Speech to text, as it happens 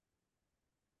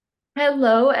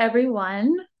Hello,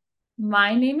 everyone.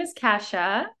 My name is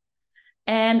Kasia,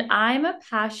 and I'm a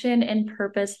passion and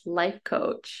purpose life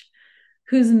coach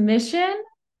whose mission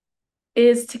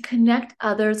is to connect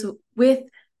others with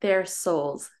their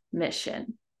soul's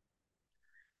mission.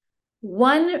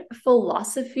 One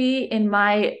philosophy in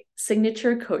my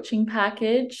signature coaching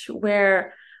package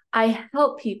where I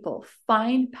help people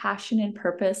find passion and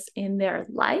purpose in their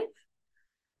life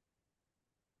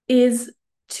is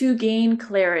to gain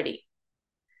clarity.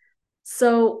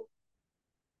 So,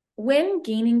 when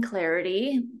gaining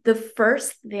clarity, the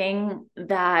first thing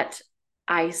that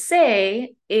I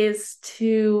say is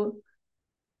to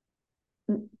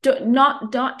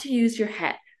not to use your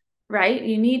head, right?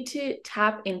 You need to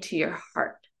tap into your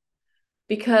heart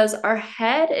because our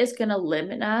head is going to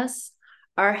limit us.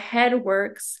 Our head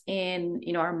works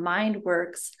our mind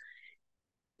works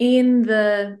in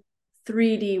the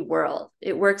 3D world.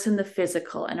 It works in the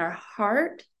physical, and our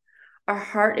heart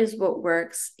is what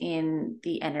works in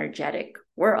the energetic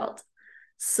world.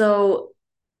 So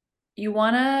you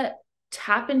want to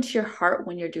tap into your heart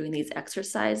when you're doing these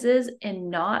exercises and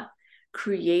not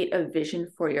create a vision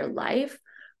for your life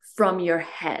from your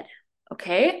head.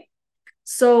 Okay.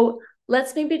 So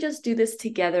let's maybe just do this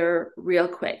together real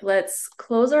quick. Let's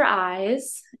close our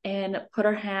eyes and put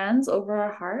our hands over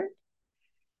our heart.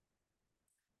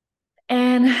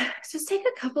 And just take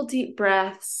a couple deep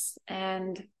breaths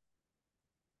and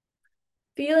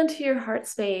feel into your heart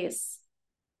space.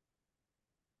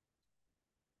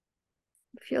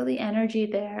 Feel the energy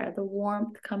there, the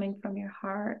warmth coming from your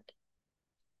heart,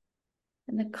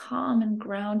 and the calm and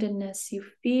groundedness you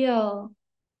feel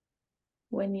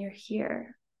when you're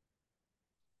here.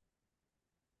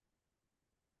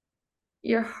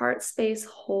 Your heart space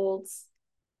holds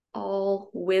all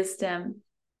wisdom,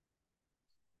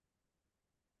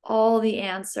 all the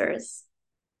answers.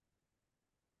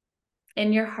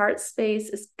 And your heart space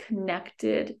is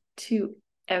connected to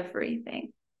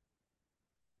everything.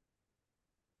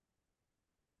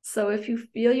 So if you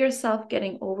feel yourself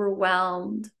getting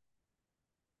overwhelmed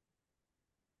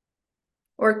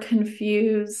or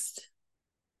confused,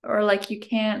 or like you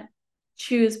can't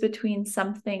choose between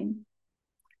something,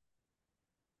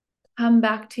 come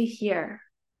back to here.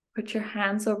 Put your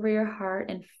hands over your heart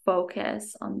and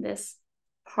focus on this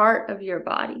part of your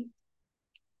body.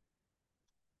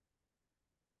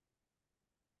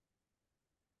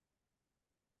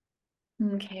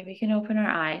 Okay, we can open our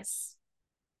eyes.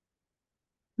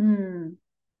 It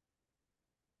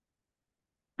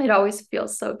always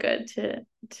feels so good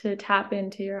to tap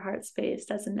into your heart space,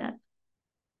 doesn't it?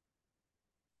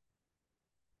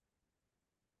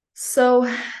 So,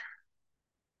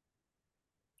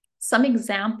 some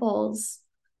examples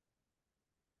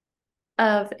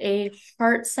of a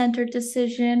heart-centered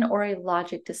decision or a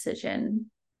logic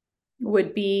decision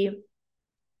would be,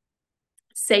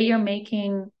 say you're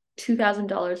making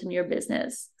 $2,000 in your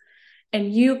business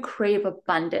and you crave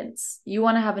abundance. You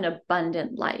want to have an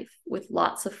abundant life with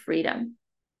lots of freedom.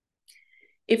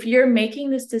 If you're making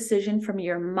this decision from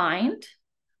your mind,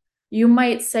 you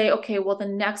might say, okay, well, the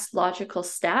next logical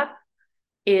step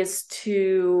is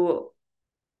to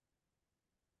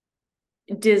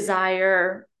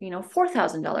desire,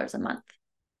 $4,000 a month.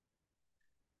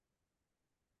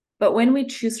 But when we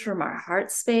choose from our heart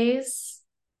space,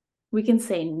 we can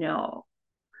say, no,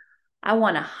 I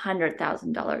want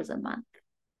 $100,000 a month,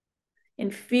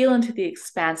 and feel into the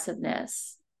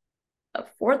expansiveness of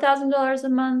 $4,000 a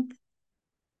month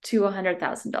to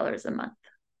 $100,000 a month.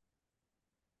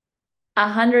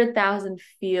 100,000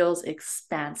 feels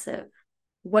expansive.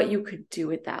 What you could do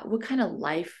with that, what kind of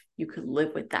life you could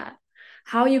live with that,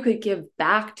 how you could give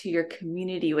back to your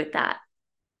community with that.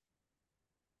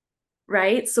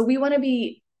 Right? So we want to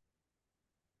be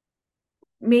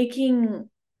making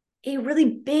a really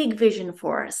big vision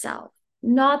for ourselves,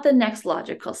 not the next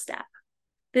logical step.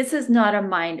 This is not a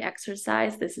mind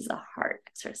exercise. This is a heart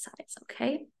exercise.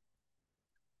 Okay.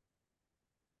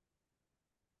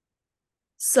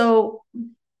 So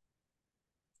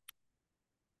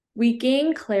we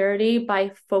gain clarity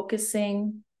by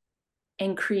focusing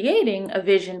and creating a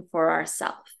vision for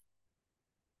ourselves.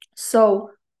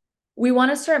 So we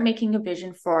want to start making a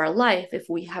vision for our life if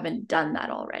we haven't done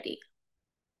that already.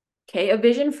 Okay, a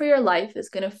vision for your life is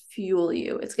going to fuel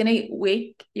you.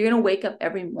 You're going to wake up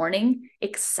every morning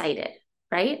excited,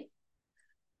 right?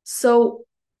 So,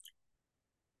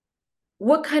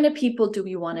 what kind of people do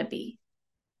we want to be?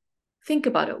 Think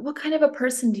about it. What kind of a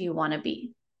person do you want to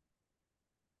be?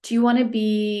 Do you want to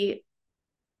be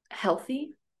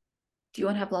healthy? Do you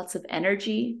want to have lots of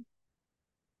energy?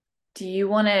 Do you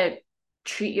want to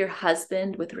treat your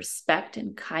husband with respect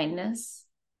and kindness?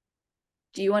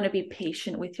 Do you want to be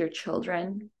patient with your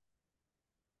children?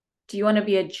 Do you want to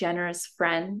be a generous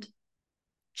friend,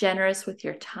 generous with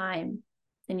your time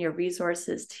and your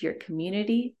resources to your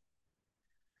community?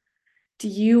 Do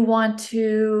you want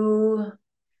to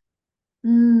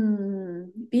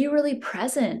be really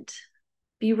present,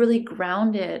 be really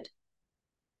grounded,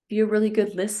 be a really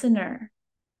good listener?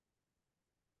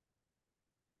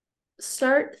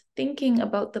 Start thinking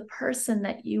about the person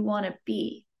that you want to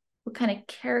be, what kind of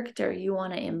character you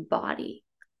want to embody.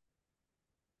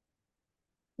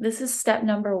 This is step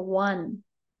number 1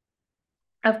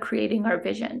 of creating our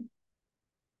vision.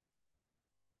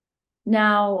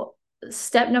 Now,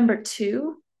 step number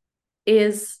 2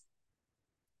 is,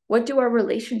 what do our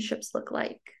relationships look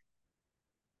like?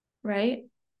 Right?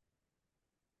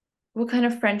 What kind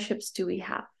of friendships do we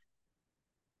have?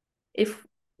 If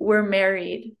we're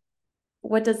married,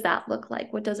 what does that look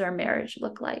like? What does our marriage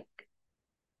look like?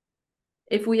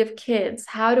 If we have kids,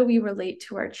 how do we relate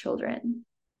to our children?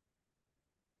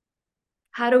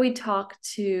 How do we talk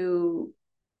to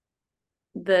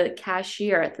the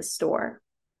cashier at the store?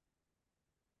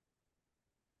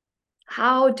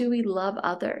 How do we love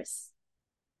others?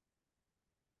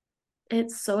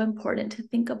 It's so important to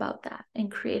think about that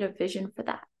and create a vision for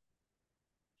that.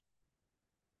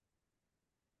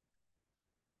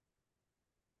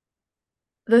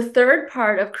 The third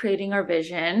part of creating our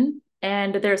vision,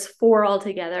 and there's 4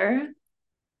 altogether,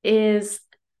 is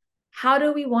how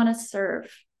do we want to serve?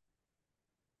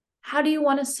 How do you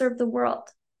want to serve the world?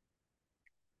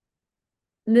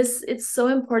 And it's so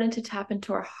important to tap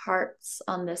into our hearts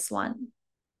on this one.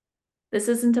 This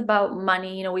isn't about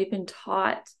money. We've been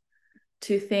taught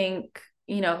to think,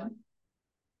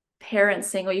 parents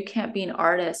saying, oh, you can't be an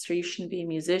artist or you shouldn't be a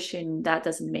musician. That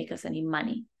doesn't make us any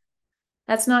money.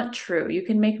 That's not true. You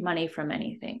can make money from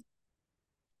anything.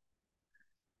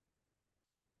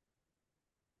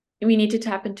 We need to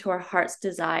tap into our heart's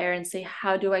desire and say,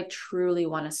 how do I truly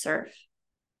want to serve?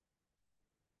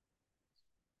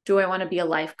 Do I want to be a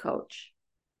life coach?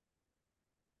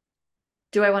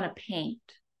 Do I want to paint?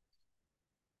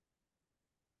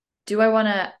 Do I want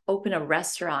to open a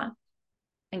restaurant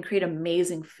and create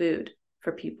amazing food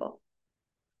for people?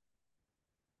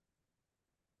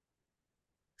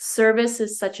 Service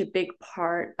is such a big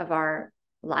part of our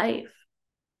life.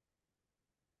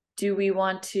 Do we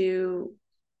want to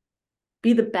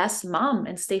be the best mom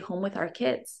and stay home with our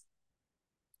kids?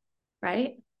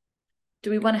 Right?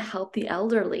 Do we want to help the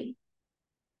elderly?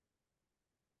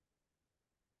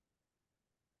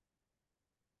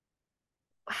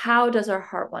 How does our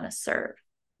heart want to serve?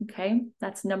 Okay,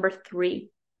 that's number 3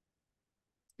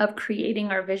 of creating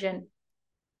our vision.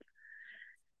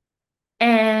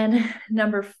 And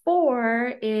number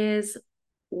 4 is,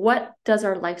 what does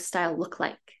our lifestyle look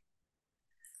like?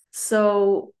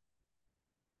 So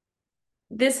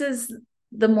this is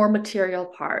the more material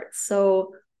part.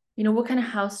 So, what kind of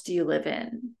house do you live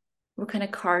in? What kind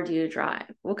of car do you drive?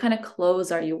 What kind of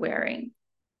clothes are you wearing?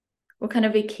 What kind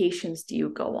of vacations do you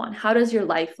go on? How does your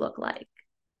life look like?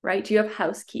 Right? Do you have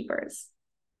housekeepers?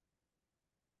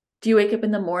 Do you wake up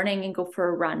in the morning and go for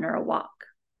a run or a walk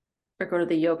or go to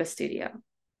the yoga studio?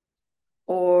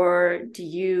 Or do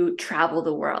you travel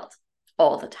the world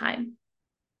all the time?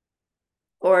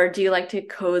 Or do you like to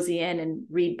cozy in and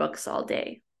read books all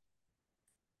day?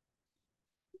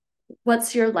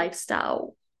 What's your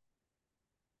lifestyle?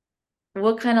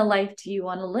 What kind of life do you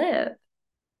want to live?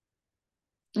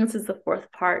 This is the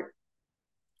 4th part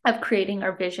of creating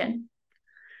our vision.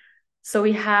 So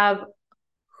we have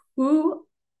who,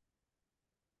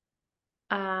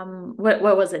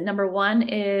 what was it? Number 1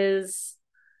 is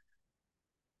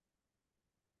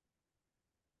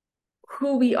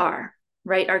who we are,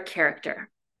 right? Our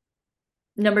character.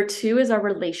 Number 2 is our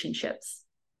relationships.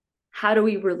 How do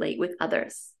we relate with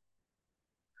others?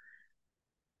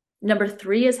 Number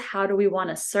 3 is, how do we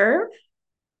want to serve?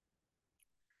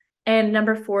 And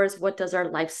number 4 is, what does our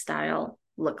lifestyle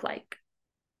look like?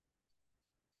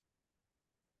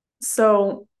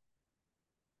 So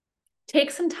take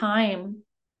some time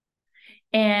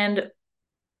and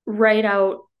write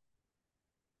out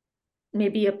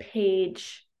maybe a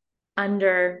page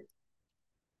under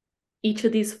each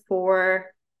of these 4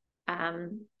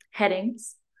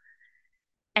 headings.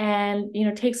 And,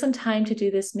 take some time to do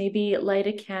this. Maybe light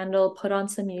a candle, put on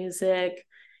some music,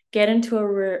 get into a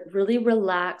really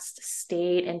relaxed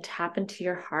state and tap into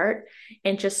your heart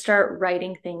and just start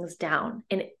writing things down.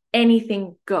 And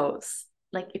anything goes.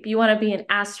 Like if you want to be an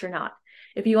astronaut,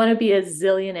 if you want to be a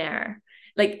zillionaire,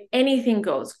 like anything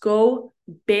goes. Go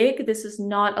big. This is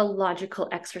not a logical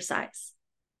exercise.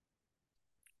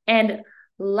 And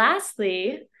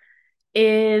lastly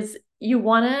is, you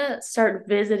want to start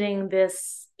visiting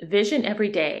this vision every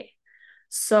day.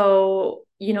 So,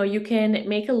 you can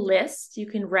make a list, you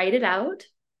can write it out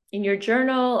in your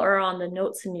journal or on the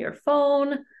notes in your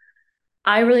phone.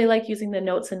 I really like using the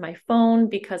notes in my phone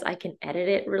because I can edit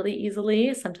it really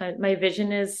easily. Sometimes my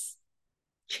vision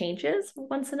changes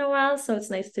once in a while, so it's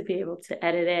nice to be able to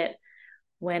edit it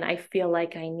when I feel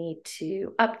like I need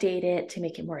to update it to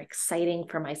make it more exciting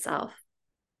for myself.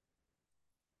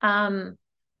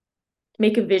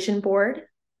 Make a vision board.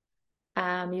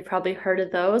 You've probably heard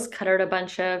of those. Cut out a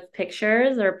bunch of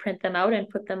pictures or print them out and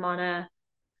put them on a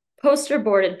poster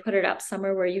board and put it up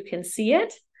somewhere where you can see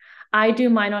it. I do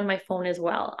mine on my phone as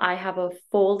well. I have a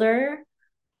folder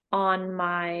on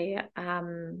my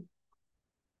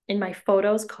in my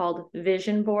photos called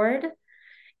vision board,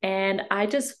 and I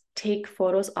just take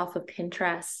photos off of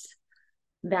Pinterest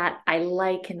that I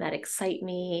like and that excite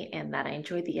me and that I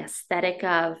enjoy the aesthetic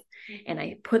of, and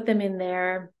I put them in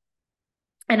there.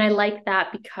 And I like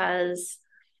that because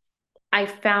I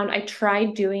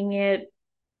tried doing it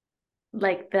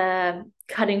like the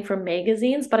cutting from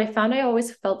magazines, but I found I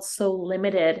always felt so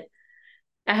limited.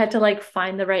 I had to like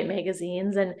find the right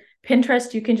magazines, and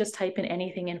Pinterest, you can just type in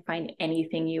anything and find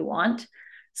anything you want.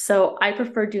 So I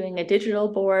prefer doing a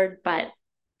digital board, but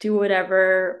do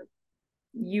whatever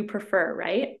you prefer,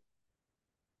 right?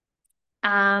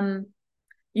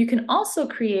 You can also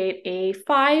create a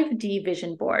 5D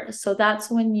vision board. So that's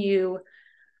when you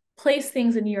place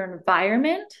things in your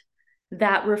environment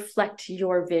that reflect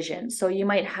your vision. So you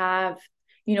might have,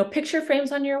 picture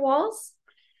frames on your walls,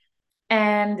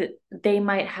 and they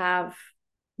might have,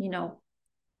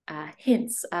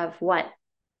 hints of what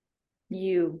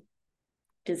you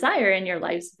desire in your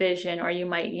life's vision, or you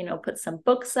might, put some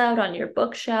books out on your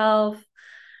bookshelf,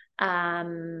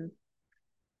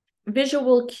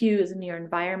 visual cues in your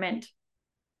environment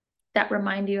that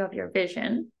remind you of your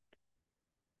vision.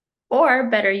 Or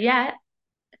better yet,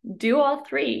 do all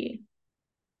three.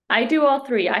 I do all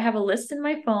three. I have a list in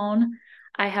my phone,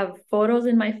 I have photos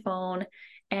in my phone,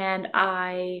 and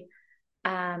I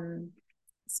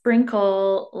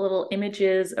sprinkle little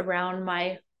images around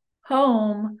my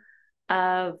home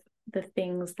of the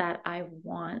things that I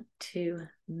want to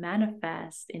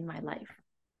manifest in my life.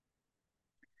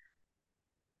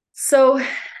 So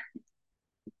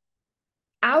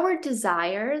our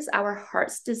desires, our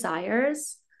heart's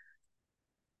desires,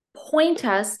 point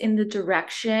us in the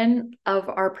direction of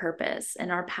our purpose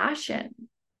and our passion.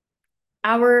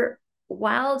 Our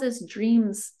wildest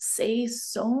dreams say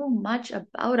so much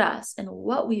about us and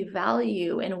what we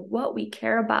value and what we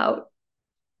care about.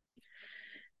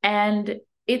 And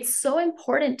it's so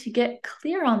important to get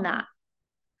clear on that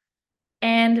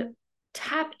and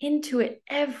tap into it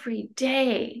every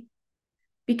day,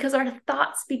 because our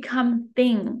thoughts become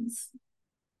things.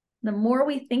 The more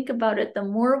we think about it, the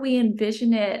more we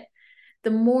envision it,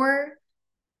 the more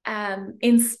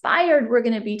inspired we're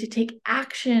going to be to take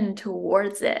action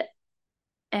towards it.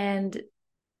 And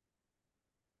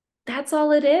that's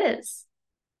all it is.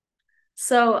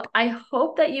 So I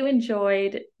hope that you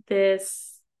enjoyed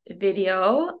this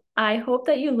video. I hope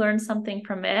that you learned something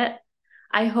from it.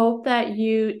 I hope that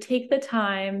you take the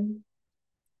time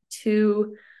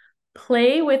to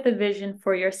play with the vision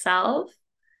for yourself.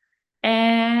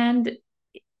 And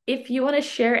if you want to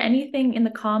share anything in the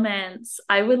comments,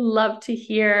 I would love to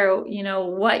hear,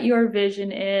 what your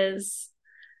vision is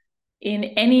in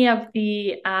any of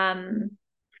the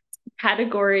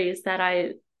categories that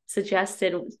I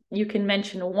suggested. You can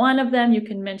mention one of them, you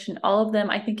can mention all of them.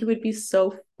 I think it would be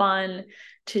so fun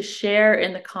to share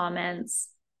in the comments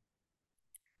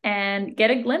and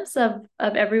get a glimpse of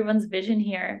everyone's vision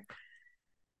here.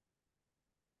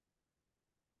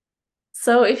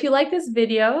 So if you like this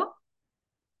video,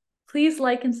 please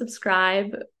like and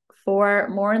subscribe for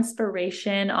more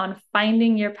inspiration on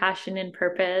finding your passion and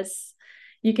purpose.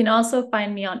 You can also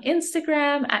find me on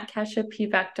Instagram at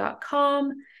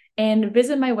kasiapivak.com and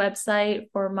visit my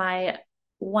website for my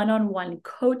one-on-one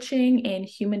coaching and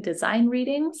human design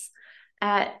readings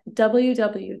at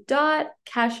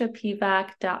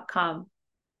www.kasiapivak.com.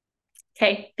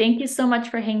 Okay, thank you so much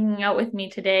for hanging out with me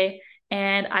today,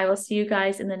 and I will see you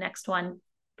guys in the next one.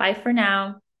 Bye for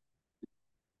now.